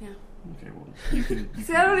 but yeah. Okay, well, you can.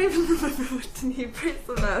 See, I don't even remember what Tenebrae's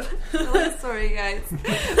about. Oh, sorry, guys. But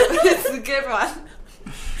it's a good one.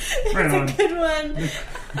 Right on. Good one.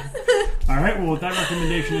 Alright, well, with that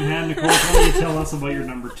recommendation in hand, Nicole, why don't you tell us about your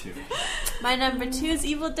number 2? My number 2 is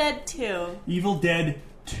Evil Dead 2, Evil Dead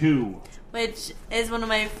 2. which is one of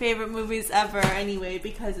my favorite movies ever anyway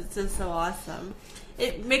because it's just so awesome.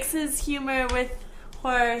 It mixes humor with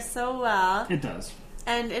horror so well, It does.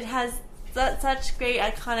 and it has such great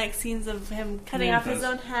iconic scenes of him cutting Yeah, it off his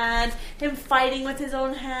does. own hand, him fighting with his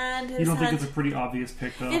own hand. His You don't think hand. it's a pretty obvious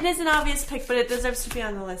pick, though? It is an obvious pick, but it deserves to be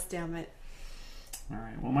on the list, damn it.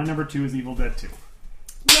 Alright, well, my number 2 is Evil Dead 2.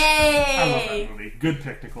 Yay! I love that movie. Good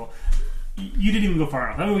pick, Nicole. You didn't even go far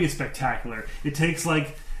enough. That movie is spectacular. It takes,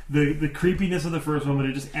 like, the creepiness of the first one, but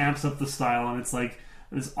it just amps up the style, and it's, like,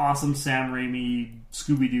 this awesome Sam Raimi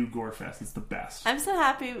Scooby-Doo gore fest. It's the best. I'm so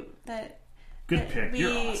happy that Good pick.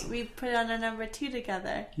 You're awesome. we put it on our number 2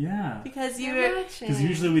 together Yeah. because you You're were Because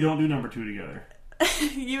usually we don't do number 2 together.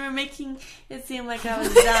 you were making it seem like I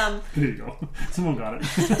was dumb. There you go. Someone got it.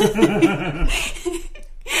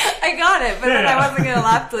 I got it, but then Yeah. I wasn't going to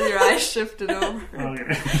laugh till your eyes shifted over.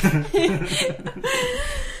 Okay.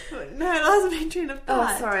 No, I lost my train of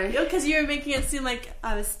thought. Oh, sorry. Because you were making it seem like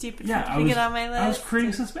I was stupid Yeah, for I putting was, it on my list. I was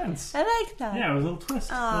creating suspense. I like that. Yeah, it was a little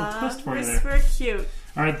twist. A Aw, little twist for you we're there. cute.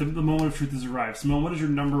 All right, the moment of truth has arrived. Simone, what is your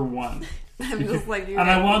number 1? I'm just like you. And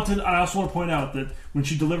I also want to point out that when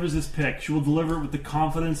she delivers this pick, she will deliver it with the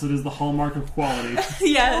confidence that is the hallmark of quality.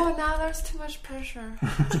 Yeah. Oh, now there's too much pressure.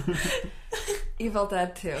 Evil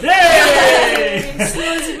Dead 2. Yay!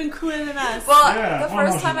 Someone's even cooler than us. Well, Yeah, the well,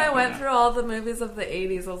 no, first time she's I not went doing through all the movies of the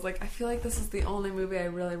 80s, I was like, I feel like this is the only movie I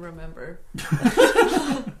really remember.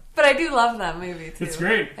 But I do love that movie, too. It's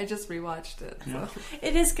great. I just rewatched it. Yeah. So.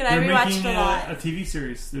 It is good. They're I rewatched making it a lot. a TV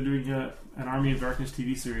series. They're doing an Army of Darkness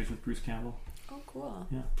TV series with Bruce Campbell. Oh, cool.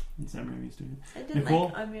 Yeah, and Sam Raimi's doing it. I didn't Nicole?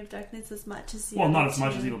 like Army of Darkness as much as the Well, not other as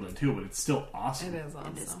much two. as Evil Dead 2, but it's still awesome. It is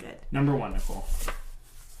awesome. It is good. Number 1, Nicole.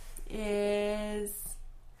 Is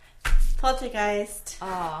Poltergeist.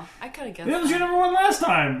 Oh, I could have guessed That was your that. number 1 last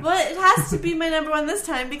time. Well, it has to be my number 1 this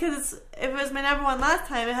time because if it was my number 1 last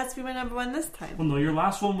time, it has to be my number 1 this time. Well, no, your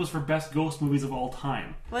last one was for best ghost movies of all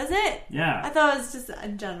time. Was it? Yeah. I thought it was just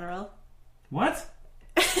in general. What?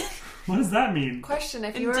 What does that mean? Question: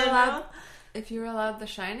 If In you were general? allowed, The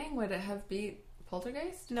Shining, would it have beat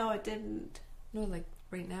Poltergeist? No, it didn't. No, like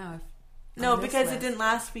right now. No, on this because list. it didn't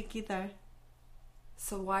last week either.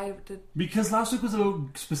 So why did? Because last week was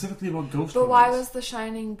specifically about ghost But movies. why was The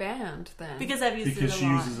Shining banned then? Because I've used Because it a she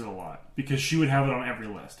lot. uses it a lot. Because she would have it on every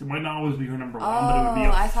list. It might not always be her number 1, but it would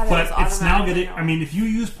be. I thought it but was it's now automatically getting. on. I mean, if you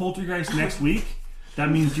use Poltergeist next week, that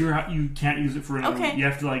means you can't use it for another Okay. week. You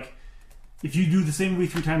have to like. If you do the same movie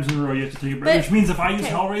 3 times in a row, you have to take a break. But- Which means if I use okay.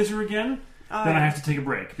 Hellraiser again, All then I right. have to take a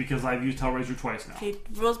break because I've used Hellraiser twice now. Okay,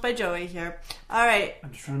 rules by Joey here. All right.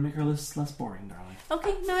 I'm just trying to make our list less boring, darling.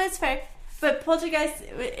 Okay, no, that's fair. But Poltergeist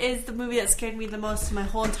is the movie that scared me the most in my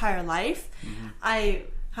whole entire life. Mm-hmm. I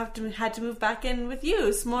had to move back in with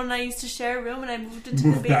you. Simone and I used to share a room, and I moved into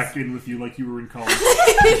Move the back basement. in with you like you were in college.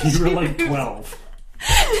 You were like 12.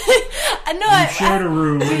 I know. You shared a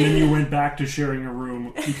room, and then you went back to sharing a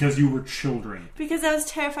room because you were children. because I was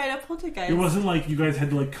terrified of Poltergeist. It wasn't like you guys had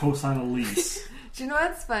to like co-sign a lease. Do you know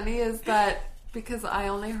what's funny is that because I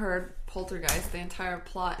only heard Poltergeist, the entire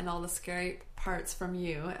plot and all the scary parts from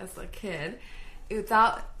you as a kid,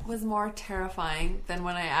 that was more terrifying than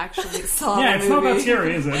when I actually saw Yeah, the it's movie. not that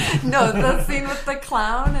scary, is it? No, the scene with the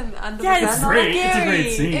clown and under Yeah, the it's bed great. It's a scary.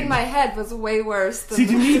 great scene. in my head was way worse than See,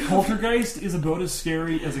 to me, Poltergeist is about as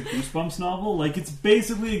scary as a Goosebumps novel. Like, it's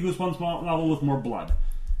basically a Goosebumps novel with more blood.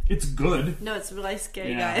 It's good. No, it's really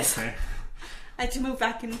scary, Yeah, guys. okay. I had to move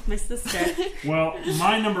back in with my sister. Well,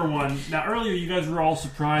 my number 1. Now, earlier you guys were all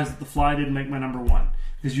surprised that The Fly didn't make my number 1.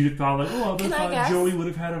 Because you thought, like, oh, I Can I thought guess? Joey would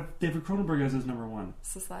have had a David Cronenberg as his number 1.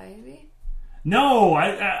 Society. No,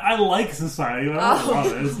 I like Society, but I don't love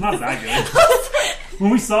it. It's not that good.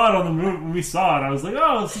 When we saw it on the movie, I was like,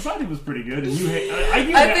 "Oh, Society was pretty good." And you hate.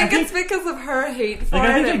 I think it's because of her hate for it.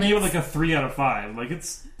 I think I gave it like a 3 out of 5. Like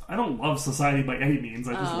I don't love Society by any means.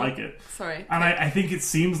 I just like it. Sorry. And I think it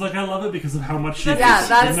seems like I love it because of how much she. No,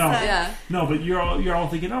 but you're all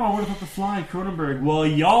thinking, "Oh, what about The Fly, Cronenberg?" Well,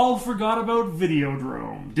 y'all forgot about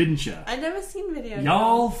Videodrome, didn't you? I've never seen Videodrome.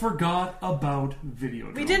 Y'all forgot about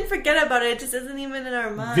Videodrome. We didn't forget about it. It just isn't even in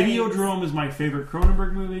our minds. Videodrome is my favorite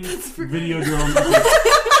Cronenberg movie. Videodrome is like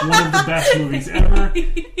one of the best movies ever.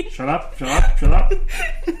 Shut up.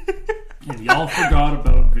 And y'all forgot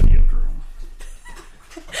about Videodrome.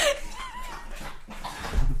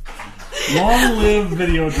 Long live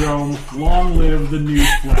Videodrome. Long live the new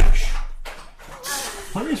Flesh.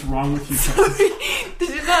 What is wrong with you guys?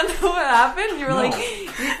 Did you not know what happened? You were like,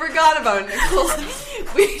 you forgot about it, Nicole.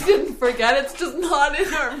 We didn't forget. It's just not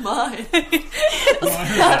in our mind.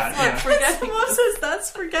 That's forgetting.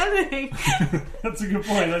 That's a good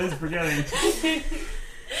point. That is forgetting.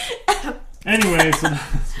 Anyway, so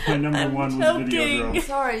that's my number one was Videodrome.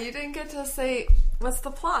 Sorry, you didn't get to say what's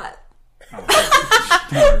the plot. Oh,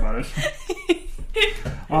 don't worry about it.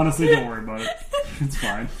 Honestly, don't worry about it. It's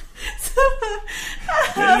fine.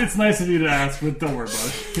 It's nice of you to ask, but don't worry about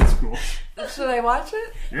it. It's cool. Should I watch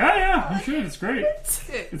it? Yeah, you should. It's great.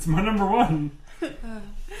 It's my number one.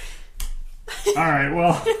 Alright,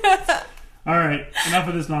 well. Alright, enough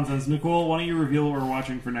of this nonsense. Nicole, why don't you reveal what we're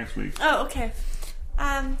watching for next week? Oh, okay.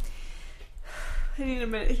 I need a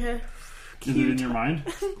minute here. Is it in your mind?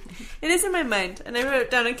 It is in my mind, and I wrote it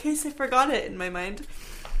down in case I forgot it in my mind.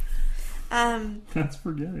 That's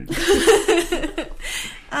forgetting.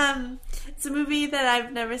 It's a movie that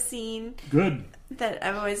I've never seen. Good. That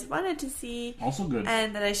I've always wanted to see. Also good.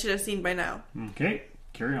 And that I should have seen by now. Okay,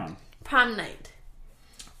 carry on. Prom Night.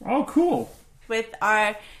 Oh, cool. With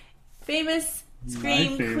our famous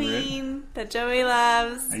Scream Queen that Joey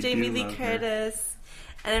loves, Jamie Lee Curtis.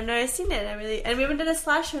 And I've never seen it. And we haven't done a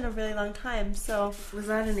slasher in a really long time. So was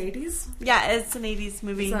that an 80s? Yeah, it's an 80s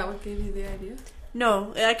movie. Is that what gave you the idea?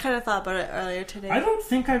 No, I kind of thought about it earlier today. I don't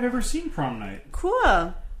think I've ever seen Prom Night.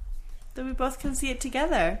 Cool. Then we both can see it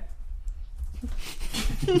together.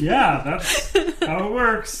 Yeah, that's how it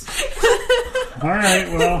works. All right,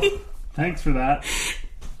 well, thanks for that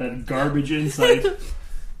garbage insight.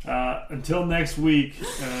 Until next week,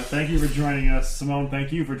 thank you for joining us. Simone,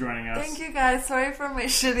 thank you for joining us. Thank you guys. Sorry for my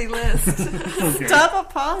shitty list. Okay. Stop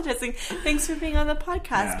apologizing. Thanks for being on the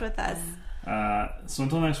podcast with us. So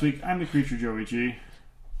until next week, I'm the creature Joey G.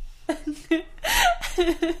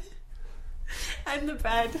 I'm the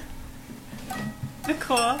bed.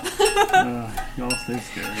 Nicole. Y'all stay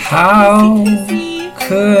scary. How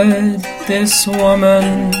could this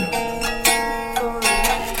woman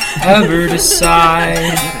ever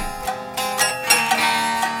decide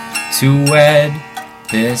to wed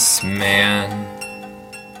this man?